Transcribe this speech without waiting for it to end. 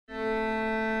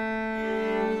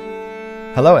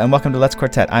Hello and welcome to Let's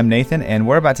Quartet. I'm Nathan, and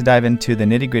we're about to dive into the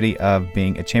nitty-gritty of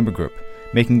being a chamber group.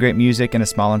 Making great music in a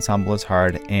small ensemble is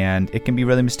hard, and it can be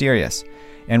really mysterious.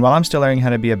 And while I'm still learning how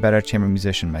to be a better chamber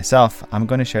musician myself, I'm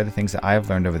going to share the things that I have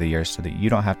learned over the years so that you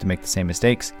don't have to make the same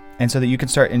mistakes, and so that you can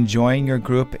start enjoying your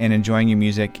group and enjoying your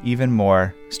music even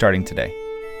more starting today.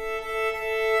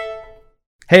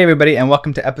 Hey everybody, and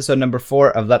welcome to episode number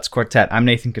 4 of Let's Quartet. I'm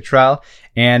Nathan Cottrell,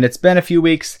 and it's been a few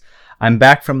weeks. I'm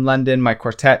back from London. My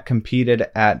quartet competed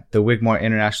at the Wigmore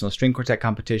International String Quartet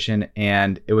competition,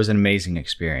 and it was an amazing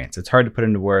experience. It's hard to put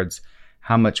into words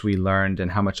how much we learned and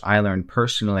how much I learned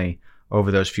personally over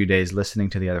those few days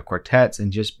listening to the other quartets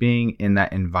and just being in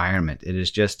that environment. It is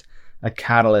just a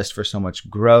catalyst for so much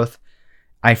growth.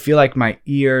 I feel like my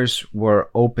ears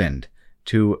were opened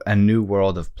to a new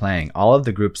world of playing. All of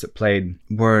the groups that played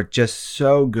were just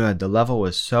so good. The level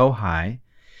was so high.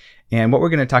 And what we're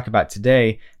going to talk about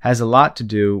today has a lot to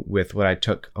do with what I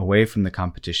took away from the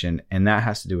competition, and that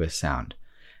has to do with sound.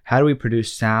 How do we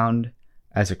produce sound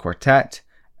as a quartet,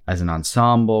 as an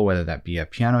ensemble, whether that be a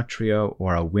piano trio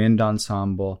or a wind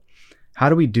ensemble? How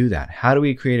do we do that? How do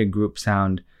we create a group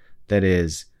sound that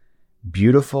is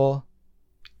beautiful,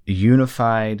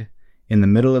 unified, in the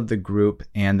middle of the group,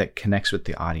 and that connects with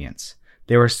the audience?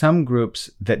 There were some groups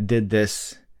that did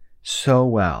this so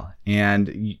well,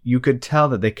 and you could tell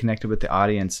that they connected with the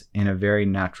audience in a very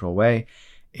natural way,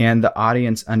 and the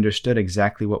audience understood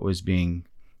exactly what was being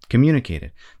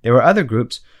communicated. There were other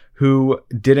groups who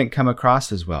didn't come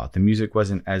across as well. The music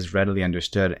wasn't as readily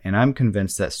understood, and I'm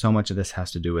convinced that so much of this has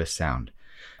to do with sound.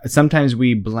 Sometimes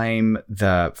we blame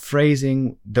the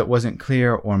phrasing that wasn't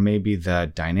clear, or maybe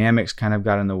the dynamics kind of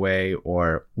got in the way,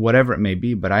 or whatever it may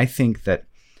be, but I think that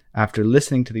after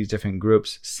listening to these different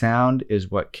groups, sound is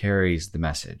what carries the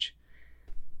message.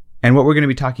 And what we're going to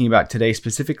be talking about today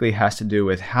specifically has to do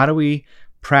with how do we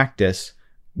practice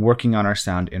working on our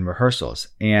sound in rehearsals.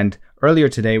 And earlier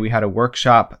today, we had a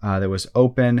workshop that was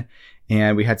open,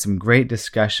 and we had some great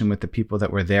discussion with the people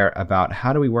that were there about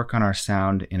how do we work on our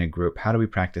sound in a group? How do we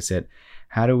practice it?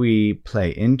 How do we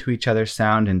play into each other's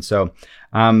sound? And so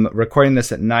I'm recording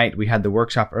this at night. We had the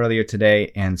workshop earlier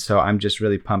today, and so I'm just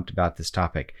really pumped about this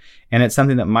topic. And it's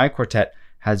something that my quartet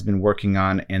has been working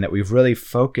on and that we've really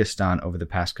focused on over the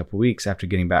past couple weeks after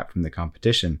getting back from the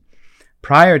competition.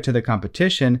 Prior to the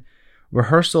competition,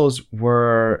 rehearsals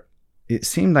it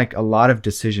seemed like a lot of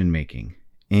decision making.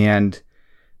 And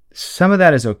some of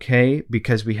that is okay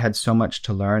because we had so much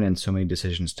to learn and so many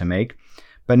decisions to make.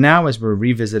 But now as we're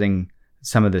revisiting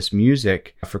some of this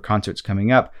music for concerts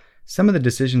coming up, some of the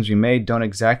decisions we made don't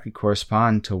exactly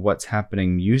correspond to what's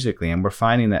happening musically. And we're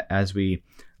finding that as we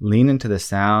lean into the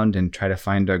sound and try to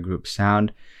find our group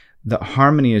sound, the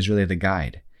harmony is really the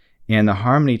guide. And the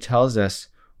harmony tells us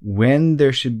when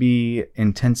there should be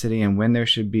intensity and when there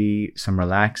should be some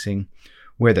relaxing,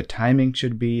 where the timing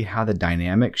should be, how the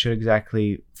dynamic should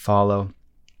exactly follow.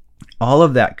 All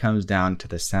of that comes down to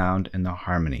the sound and the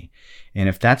harmony. And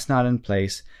if that's not in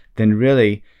place, then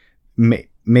really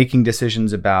making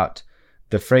decisions about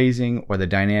the phrasing or the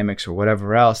dynamics or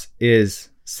whatever else is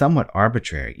somewhat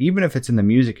arbitrary. Even if it's in the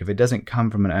music, if it doesn't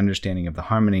come from an understanding of the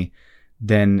harmony,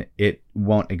 then it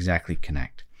won't exactly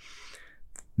connect.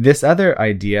 This other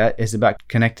idea is about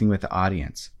connecting with the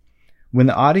audience. When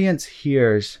the audience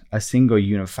hears a single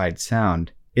unified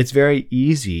sound, it's very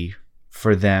easy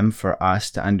for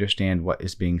us to understand what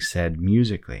is being said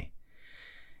musically.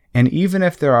 And even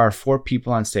if there are 4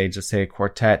 people on stage, let's say a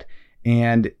quartet,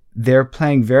 and they're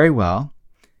playing very well,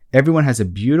 everyone has a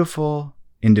beautiful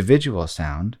individual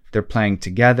sound. They're playing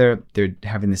together, they're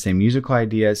having the same musical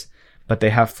ideas, but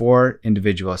they have 4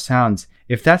 individual sounds.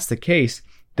 If that's the case,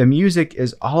 the music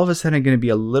is all of a sudden going to be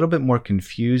a little bit more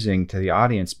confusing to the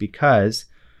audience because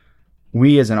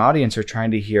we as an audience are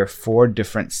trying to hear 4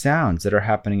 different sounds that are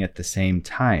happening at the same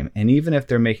time. And even if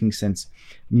they're making sense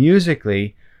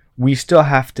musically, we still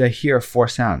have to hear 4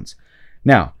 sounds.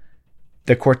 Now,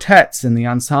 the quartets and the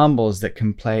ensembles that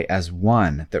can play as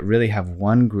one, that really have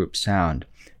one group sound,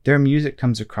 their music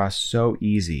comes across so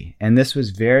easy. And this was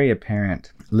very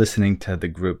apparent listening to the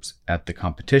groups at the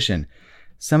competition.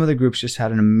 Some of the groups just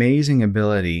had an amazing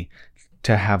ability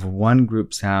to have one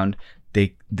group sound.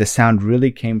 The sound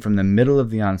really came from the middle of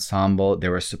the ensemble.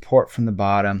 There was support from the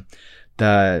bottom.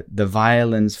 The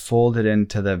violins folded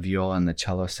into the viola and the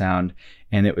cello sound,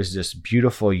 and it was just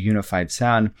beautiful, unified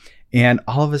sound. And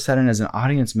all of a sudden, as an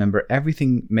audience member,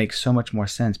 everything makes so much more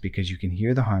sense because you can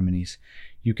hear the harmonies,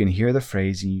 you can hear the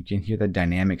phrasing, you can hear the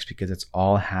dynamics because it's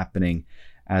all happening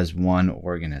as one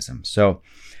organism. So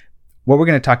what we're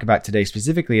going to talk about today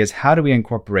specifically is how do we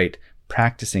incorporate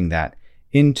practicing that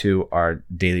into our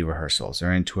daily rehearsals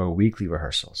or into our weekly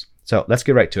rehearsals. So let's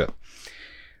get right to it.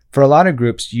 For a lot of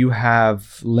groups, you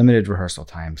have limited rehearsal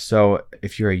time. So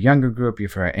if you're a younger group,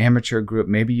 if you're an amateur group,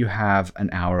 maybe you have an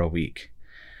hour a week.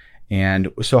 And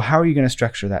so how are you going to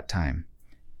structure that time?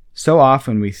 So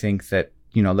often we think that,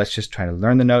 let's just try to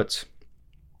learn the notes.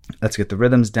 Let's get the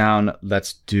rhythms down.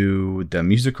 Let's do the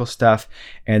musical stuff.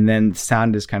 And then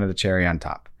sound is kind of the cherry on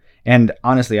top. And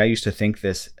honestly, I used to think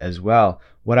this as well.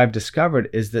 What I've discovered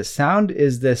is that sound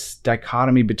is this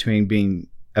dichotomy between being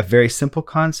a very simple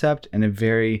concept and a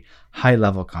very high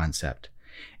level concept.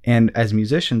 And as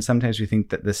musicians, sometimes we think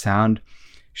that the sound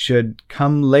should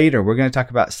come later. We're going to talk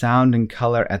about sound and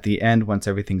color at the end once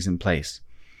everything's in place.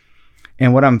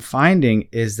 And what I'm finding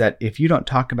is that if you don't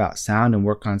talk about sound and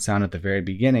work on sound at the very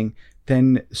beginning,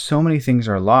 then so many things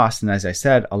are lost. And as I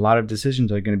said, a lot of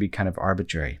decisions are going to be kind of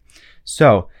arbitrary.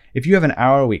 So if you have an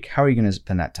hour a week, how are you going to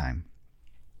spend that time?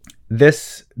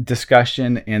 This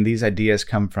discussion and these ideas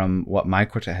come from what my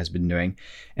quartet has been doing,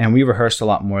 and we rehearse a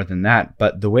lot more than that.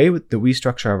 But the way that we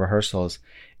structure our rehearsals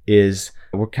is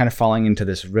we're kind of falling into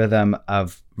this rhythm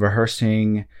of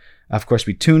rehearsing. Of course,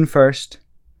 we tune first.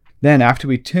 Then after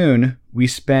we tune, we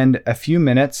spend a few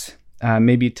minutes,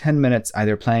 maybe 10 minutes,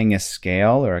 either playing a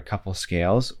scale or a couple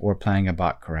scales or playing a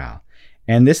Bach chorale.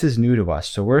 And this is new to us,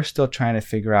 so we're still trying to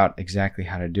figure out exactly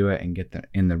how to do it and get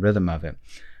in the rhythm of it.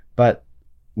 But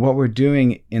what we're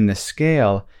doing in the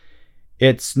scale,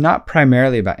 it's not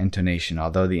primarily about intonation,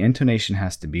 although the intonation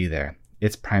has to be there.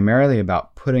 It's primarily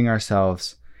about putting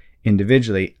ourselves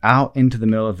individually out into the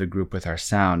middle of the group with our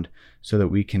sound so that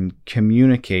we can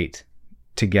communicate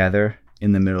together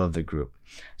in the middle of the group.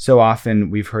 So often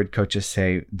we've heard coaches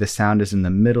say the sound is in the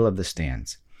middle of the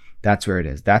stands. That's where it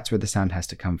is. That's where the sound has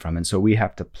to come from. And so we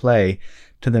have to play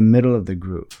to the middle of the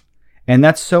group. And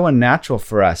that's so unnatural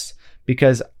for us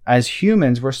because as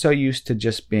humans, we're so used to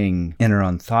just being in our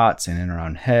own thoughts and in our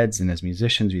own heads. And as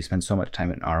musicians, we spend so much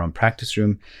time in our own practice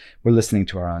room. We're listening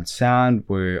to our own sound.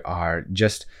 We're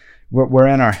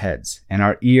in our heads, and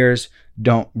our ears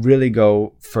don't really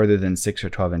go further than 6 or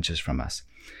 12 inches from us.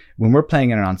 When we're playing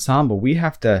in an ensemble, we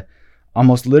have to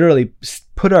almost literally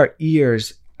put our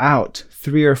ears out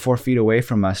 3 or 4 feet away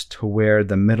from us to where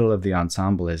the middle of the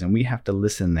ensemble is. And we have to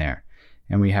listen there,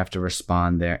 and we have to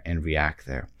respond there and react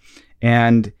there.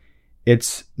 And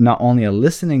it's not only a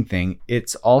listening thing,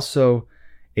 it's also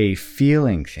a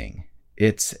feeling thing.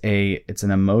 It's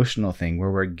an emotional thing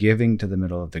where we're giving to the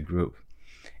middle of the group.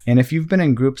 And if you've been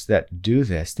in groups that do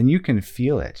this, then you can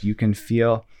feel it. You can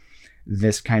feel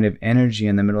this kind of energy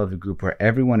in the middle of the group where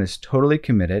everyone is totally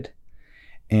committed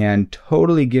and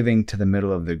totally giving to the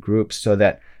middle of the group so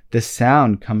that the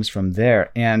sound comes from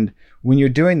there. And when you're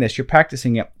doing this, you're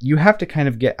practicing it, you have to kind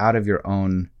of get out of your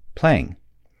own playing.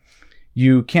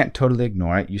 You can't totally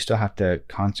ignore it. You still have to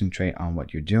concentrate on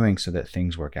what you're doing so that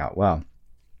things work out well.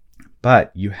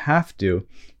 But you have to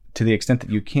the extent that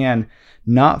you can,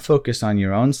 not focus on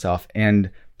your own self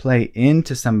and play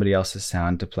into somebody else's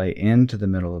sound, to play into the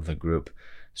middle of the group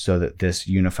so that this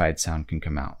unified sound can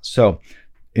come out. So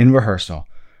in rehearsal,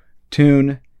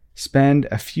 tune, spend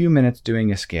a few minutes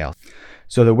doing a scale.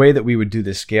 So the way that we would do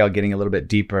this scale, getting a little bit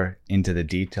deeper into the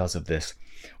details of this,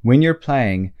 when you're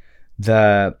playing,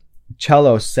 the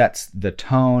cello sets the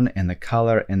tone and the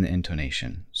color and the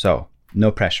intonation. So no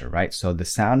pressure, right? So the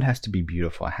sound has to be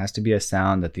beautiful. It has to be a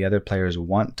sound that the other players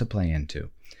want to play into.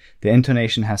 The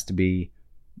intonation has to be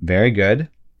very good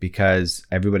because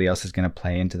everybody else is going to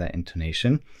play into that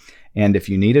intonation. And if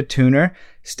you need a tuner,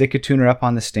 stick a tuner up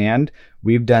on the stand.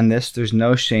 We've done this. There's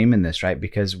no shame in this, right?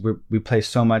 Because we play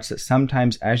so much that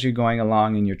sometimes as you're going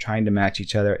along and you're trying to match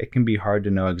each other, it can be hard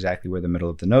to know exactly where the middle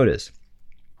of the note is.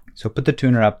 So put the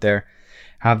tuner up there,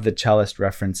 have the cellist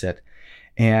reference it,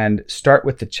 and start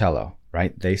with the cello,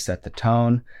 right? They set the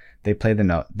tone, they play the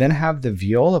note. Then have the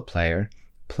viola player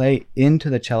play into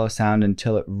the cello sound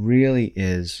until it really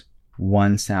is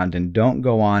one sound, and don't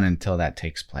go on until that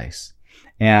takes place.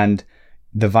 And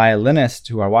the violinists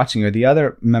who are watching, or the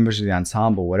other members of the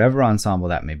ensemble, whatever ensemble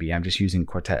that may be, I'm just using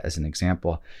quartet as an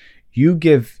example, you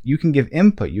can give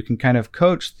input. You can kind of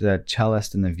coach the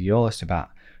cellist and the violist about,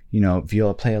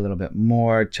 viola, play a little bit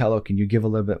more. Cello, can you give a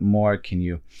little bit more? Can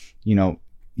you,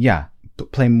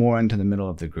 play more into the middle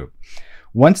of the group?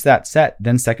 Once that's set,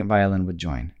 then second violin would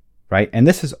join, right? And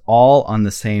this is all on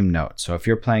the same note. So if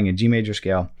you're playing a G major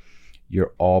scale,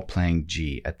 you're all playing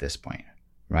G at this point,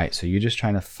 right? So you're just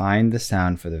trying to find the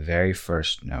sound for the very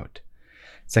first note.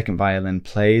 Second violin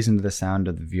plays into the sound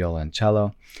of the viola and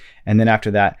cello. And then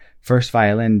after that, first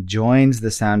violin joins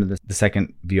the sound of the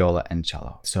second viola and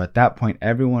cello. So at that point,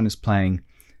 everyone is playing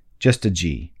just a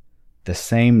G, the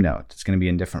same note. It's going to be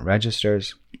in different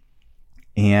registers,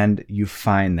 and you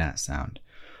find that sound.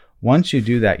 Once you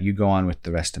do that, you go on with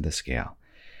the rest of the scale.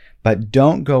 But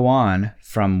don't go on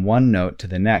from one note to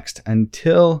the next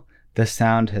until the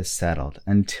sound has settled,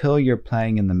 until you're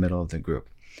playing in the middle of the group.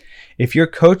 If you're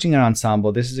coaching an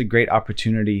ensemble, this is a great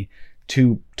opportunity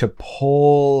to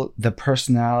pull the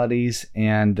personalities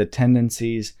and the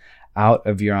tendencies out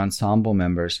of your ensemble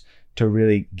members to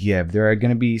really give. There are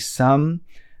going to be some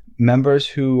members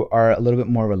who are a little bit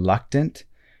more reluctant,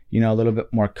 a little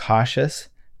bit more cautious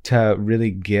to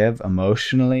really give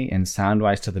emotionally and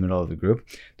sound-wise to the middle of the group.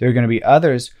 There are going to be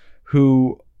others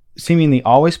who seemingly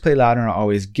always play loud and are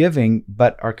always giving,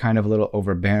 but are kind of a little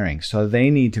overbearing. So they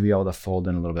need to be able to fold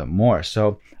in a little bit more.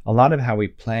 So a lot of how we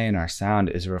play in our sound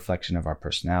is a reflection of our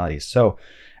personalities. So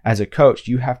as a coach,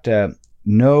 you have to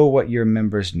know what your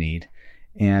members need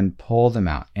and pull them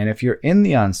out. And if you're in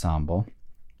the ensemble,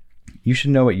 you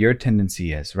should know what your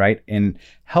tendency is, right? And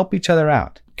help each other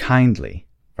out kindly,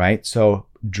 right? So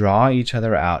draw each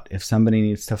other out. If somebody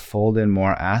needs to fold in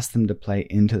more, ask them to play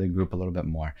into the group a little bit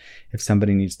more. If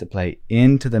somebody needs to play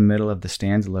into the middle of the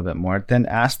stands a little bit more, then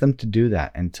ask them to do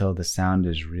that until the sound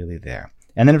is really there.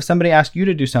 And then if somebody asks you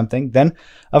to do something, then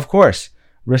of course,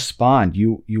 respond.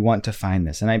 You want to find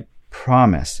this. And I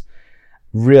promise,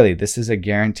 really, this is a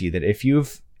guarantee that if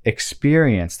you've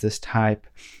experienced this type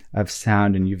of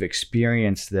sound and you've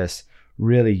experienced this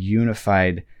really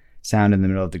unified sound in the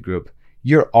middle of the group,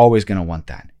 you're always going to want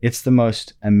that. It's the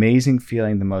most amazing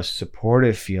feeling, the most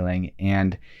supportive feeling,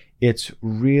 and it's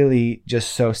really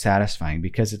just so satisfying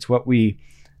because it's what we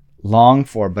long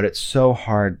for, but it's so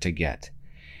hard to get.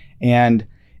 And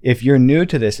if you're new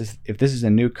to this, if this is a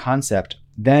new concept,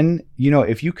 then,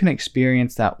 if you can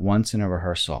experience that once in a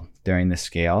rehearsal during the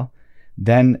scale,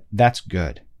 then that's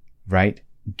good, right?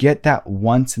 Get that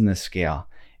once in the scale.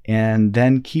 And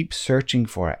then keep searching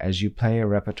for it as you play a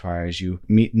repertoire, as you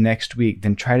meet next week.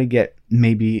 Then try to get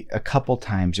maybe a couple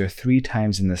times or 3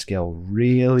 times in the scale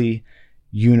really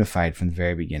unified from the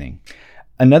very beginning.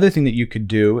 Another thing that you could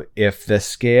do if the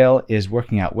scale is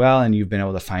working out well and you've been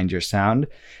able to find your sound,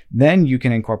 then you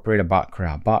can incorporate a Bach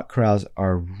chorale. Bach chorales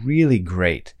are really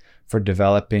great for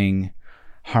developing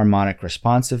harmonic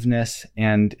responsiveness,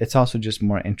 and it's also just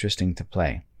more interesting to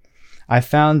play. I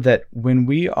found that when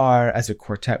we are, as a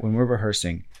quartet, when we're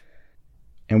rehearsing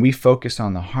and we focus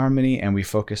on the harmony and we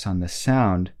focus on the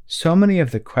sound, so many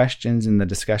of the questions and the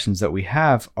discussions that we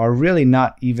have are really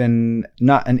not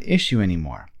an issue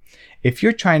anymore. If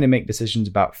you're trying to make decisions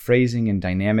about phrasing and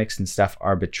dynamics and stuff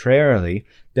arbitrarily,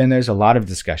 then there's a lot of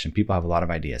discussion. People have a lot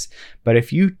of ideas. But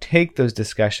if you take those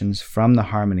discussions from the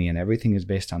harmony and everything is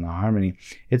based on the harmony,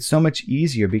 it's so much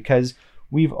easier because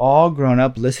we've all grown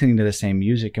up listening to the same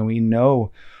music and we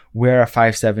know where a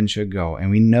 5/7 should go.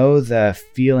 And we know the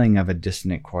feeling of a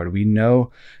dissonant chord. We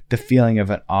know the feeling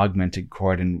of an augmented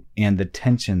chord and the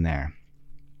tension there.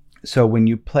 So when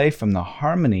you play from the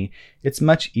harmony, it's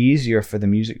much easier for the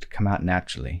music to come out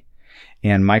naturally.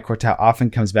 And my quartet often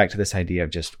comes back to this idea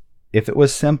of just, if it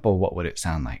was simple, what would it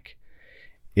sound like?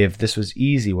 If this was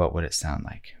easy, what would it sound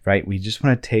like, right? We just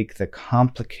want to take the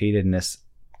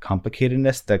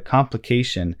the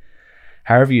complication,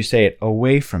 however you say it,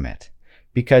 away from it.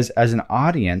 Because as an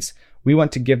audience, we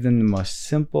want to give them the most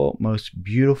simple, most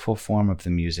beautiful form of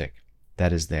the music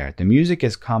that is there. The music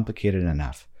is complicated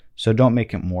enough, so don't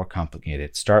make it more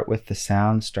complicated. Start with the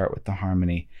sound, start with the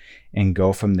harmony, and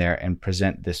go from there and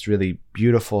present this really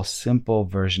beautiful, simple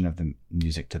version of the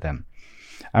music to them.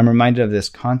 I'm reminded of this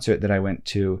concert that I went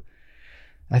to,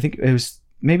 I think it was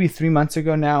maybe 3 months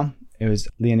ago now. It was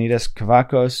Leonidas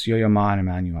Kavakos, Yo-Yo Ma, and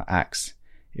Emmanuel Axe.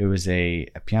 It was a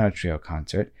piano trio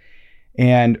concert.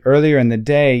 And earlier in the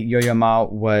day, Yo-Yo Ma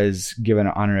was given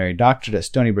an honorary doctorate at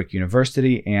Stony Brook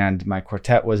University, and my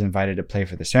quartet was invited to play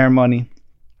for the ceremony.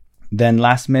 Then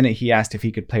last minute, he asked if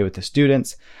he could play with the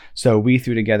students. So we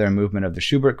threw together a movement of the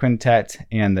Schubert Quintet,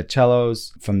 and the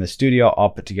cellos from the studio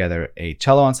all put together a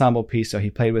cello ensemble piece. So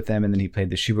he played with them, and then he played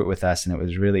the Schubert with us, and it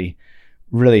was really,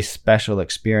 really special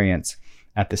experience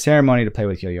at the ceremony to play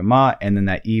with Yo-Yo Ma, and then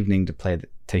that evening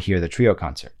to hear the trio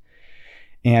concert.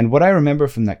 And what I remember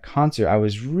from that concert, I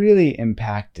was really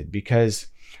impacted because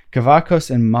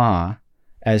Kavakos and Ma,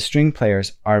 as string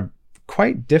players, are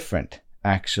quite different,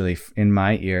 actually, in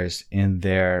my ears, in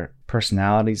their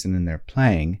personalities and in their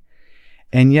playing.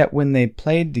 And yet when they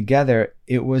played together,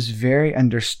 it was very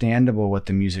understandable what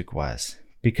the music was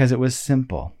because it was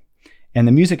simple. And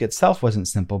the music itself wasn't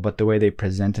simple, but the way they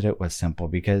presented it was simple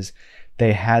because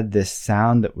they had this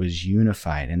sound that was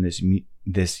unified and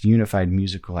this unified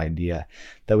musical idea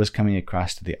that was coming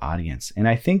across to the audience. And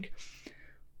I think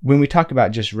when we talk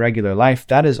about just regular life,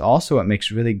 that is also what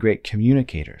makes really great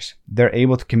communicators. They're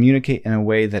able to communicate in a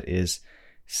way that is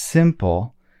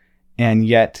simple and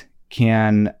yet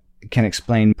can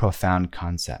explain profound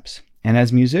concepts. And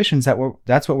as musicians,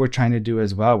 that's what we're trying to do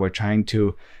as well. We're trying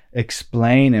to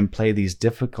explain and play these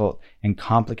difficult and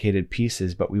complicated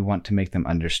pieces, but we want to make them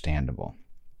understandable.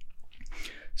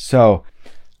 So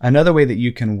another way that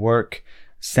you can work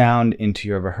sound into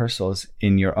your rehearsals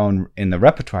in the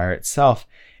repertoire itself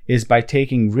is by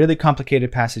taking really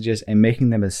complicated passages and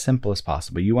making them as simple as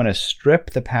possible. You want to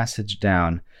strip the passage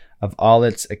down of all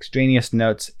its extraneous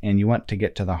notes, and you want to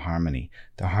get to the harmony.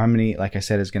 The harmony, like I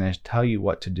said, is going to tell you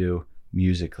what to do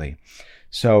musically.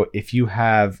 So if you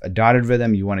have a dotted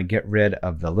rhythm, you want to get rid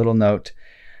of the little note.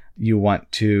 You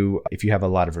want to, if you have a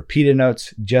lot of repeated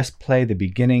notes, just play the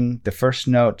beginning, the first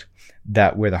note,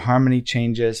 where the harmony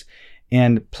changes,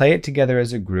 and play it together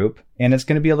as a group. And it's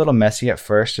going to be a little messy at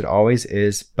first. It always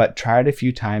is, but try it a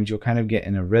few times. You'll kind of get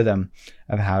in a rhythm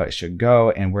of how it should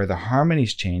go and where the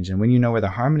harmonies change. And when you know where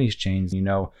the harmonies change, you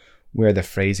know where the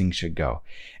phrasing should go.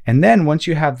 And then once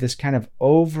you have this kind of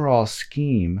overall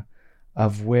scheme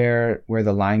of where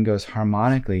the line goes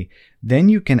harmonically, then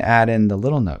you can add in the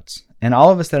little notes. And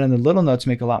all of a sudden, the little notes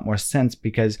make a lot more sense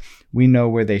because we know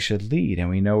where they should lead and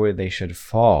we know where they should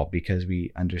fall because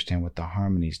we understand what the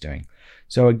harmony is doing.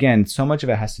 So again, so much of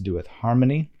it has to do with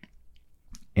harmony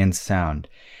and sound.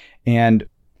 And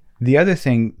the other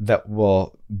thing that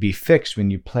will be fixed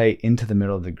when you play into the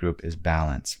middle of the group is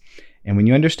balance. And when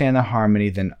you understand the harmony,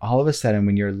 then all of a sudden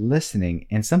when you're listening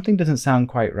and something doesn't sound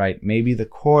quite right, maybe the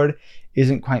chord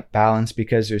isn't quite balanced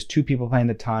because there's two people playing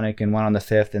the tonic and one on the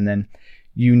fifth, and then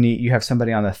you have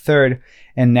somebody on the third,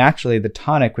 and naturally the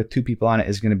tonic with two people on it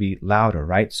is going to be louder,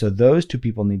 right? So those two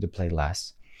people need to play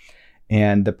less.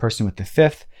 And the person with the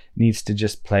fifth needs to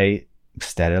just play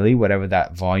steadily, whatever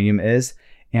that volume is.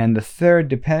 And the third,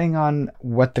 depending on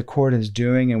what the chord is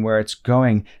doing and where it's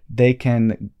going, they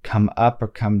can come up or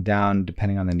come down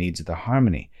depending on the needs of the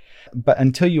harmony. But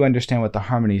until you understand what the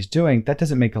harmony is doing, that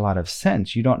doesn't make a lot of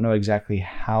sense. You don't know exactly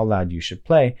how loud you should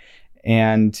play,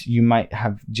 and you might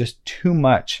have just too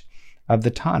much of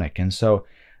the tonic. And so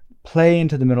play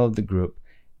into the middle of the group.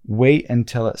 Wait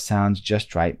until it sounds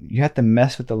just right. You have to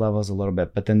mess with the levels a little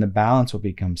bit, but then the balance will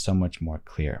become so much more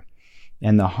clear.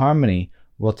 And the harmony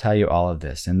will tell you all of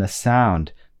this. And the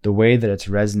sound, the way that it's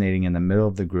resonating in the middle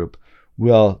of the group,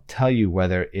 will tell you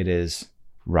whether it is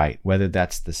right, whether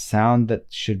that's the sound that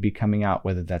should be coming out,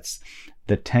 whether that's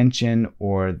the tension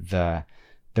or the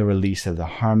release of the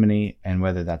harmony, and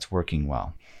whether that's working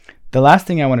well. The last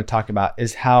thing I want to talk about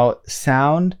is how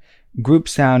sound, group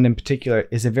sound in particular,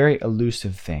 is a very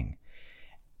elusive thing.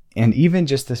 And even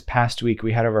just this past week,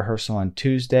 we had a rehearsal on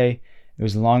Tuesday. It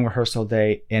was a long rehearsal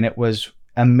day, and it was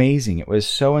amazing. It was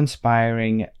so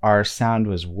inspiring. Our sound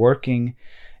was working.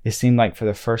 It seemed like for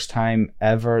the first time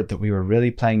ever that we were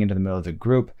really playing into the middle of the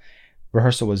group.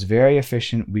 Rehearsal was very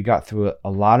efficient. We got through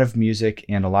a lot of music,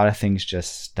 and a lot of things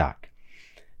just stuck.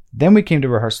 Then we came to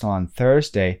rehearsal on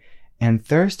Thursday, and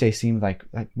Thursday seemed like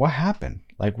what happened?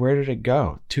 Like, where did it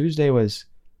go? Tuesday was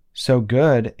so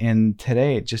good, and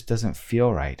today it just doesn't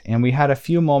feel right. And we had a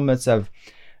few moments of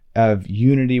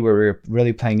unity where we were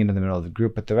really playing into the middle of the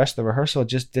group, but the rest of the rehearsal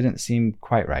just didn't seem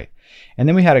quite right. And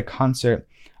then we had a concert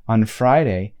on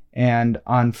Friday, and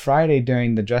on Friday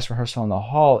during the dress rehearsal in the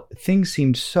hall, things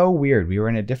seemed so weird. We were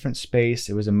in a different space.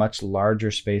 It was a much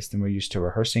larger space than we're used to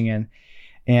rehearsing in.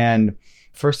 And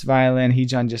first violin,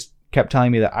 Heejun just kept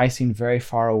telling me that I seemed very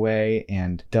far away,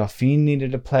 and Delphine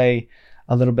needed to play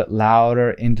a little bit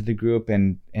louder into the group,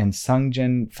 and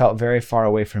Sungjin felt very far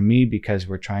away from me because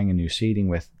we're trying a new seating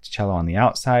with cello on the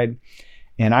outside.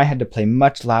 And I had to play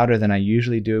much louder than I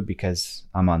usually do because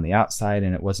I'm on the outside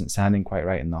and it wasn't sounding quite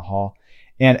right in the hall.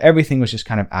 And everything was just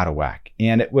kind of out of whack.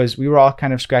 And we were all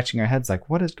kind of scratching our heads like,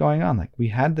 what is going on? Like, we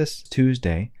had this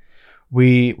Tuesday,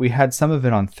 we had some of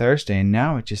it on Thursday, and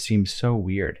now it just seems so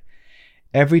weird.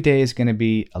 Every day is going to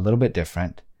be a little bit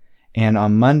different. And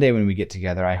on Monday when we get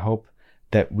together, I hope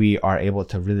that we are able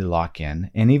to really lock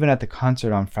in. And even at the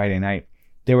concert on Friday night,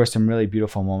 there were some really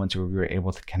beautiful moments where we were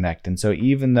able to connect. And so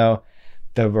even though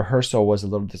the rehearsal was a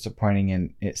little disappointing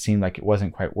and it seemed like it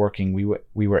wasn't quite working,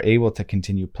 we were able to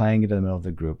continue playing into the middle of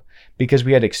the group because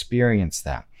we had experienced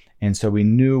that. And so we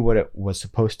knew what it was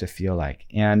supposed to feel like.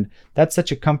 And that's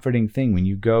such a comforting thing when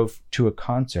you go to a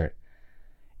concert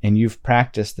and you've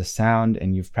practiced the sound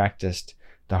and you've practiced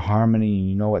the harmony and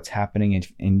you know what's happening,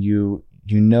 and you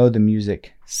know the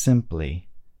music simply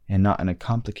and not in a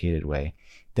complicated way,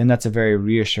 then that's a very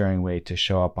reassuring way to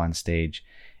show up on stage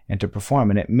and to perform.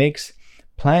 And it makes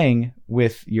playing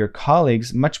with your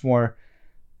colleagues much more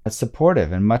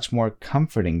supportive and much more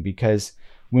comforting, because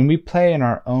when we play in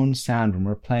our own sound, when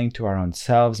we're playing to our own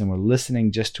selves and we're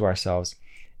listening just to ourselves,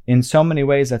 in so many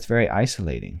ways, that's very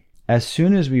isolating. As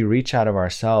soon as we reach out of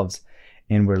ourselves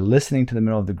and we're listening to the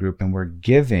middle of the group and we're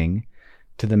giving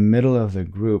to the middle of the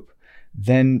group,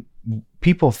 then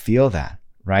people feel that,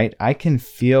 right? I can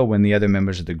feel when the other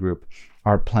members of the group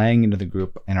are playing into the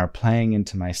group and are playing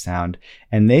into my sound,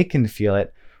 and they can feel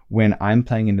it when I'm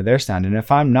playing into their sound. And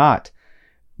if I'm not,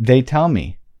 they tell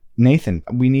me, Nathan,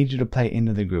 we need you to play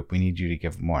into the group. We need you to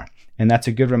give more. And that's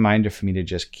a good reminder for me to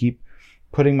just keep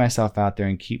putting myself out there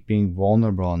and keep being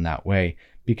vulnerable in that way,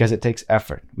 because it takes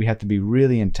effort. We have to be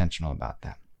really intentional about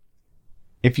that.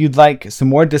 If you'd like some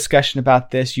more discussion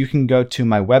about this, you can go to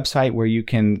my website where you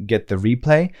can get the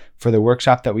replay for the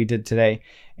workshop that we did today,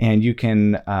 and you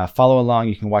can follow along.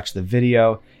 You can watch the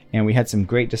video, and we had some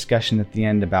great discussion at the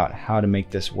end about how to make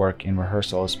this work in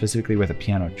rehearsal, specifically with a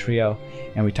piano trio,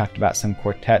 and we talked about some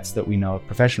quartets that we know,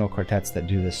 professional quartets that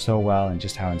do this so well, and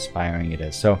just how inspiring it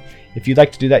is. So if you'd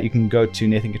like to do that, you can go to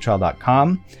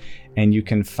nathancottrell.com, and you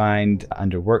can find,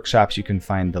 under workshops, you can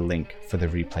find the link for the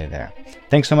replay there.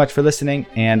 Thanks so much for listening,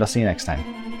 and I'll see you next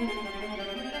time.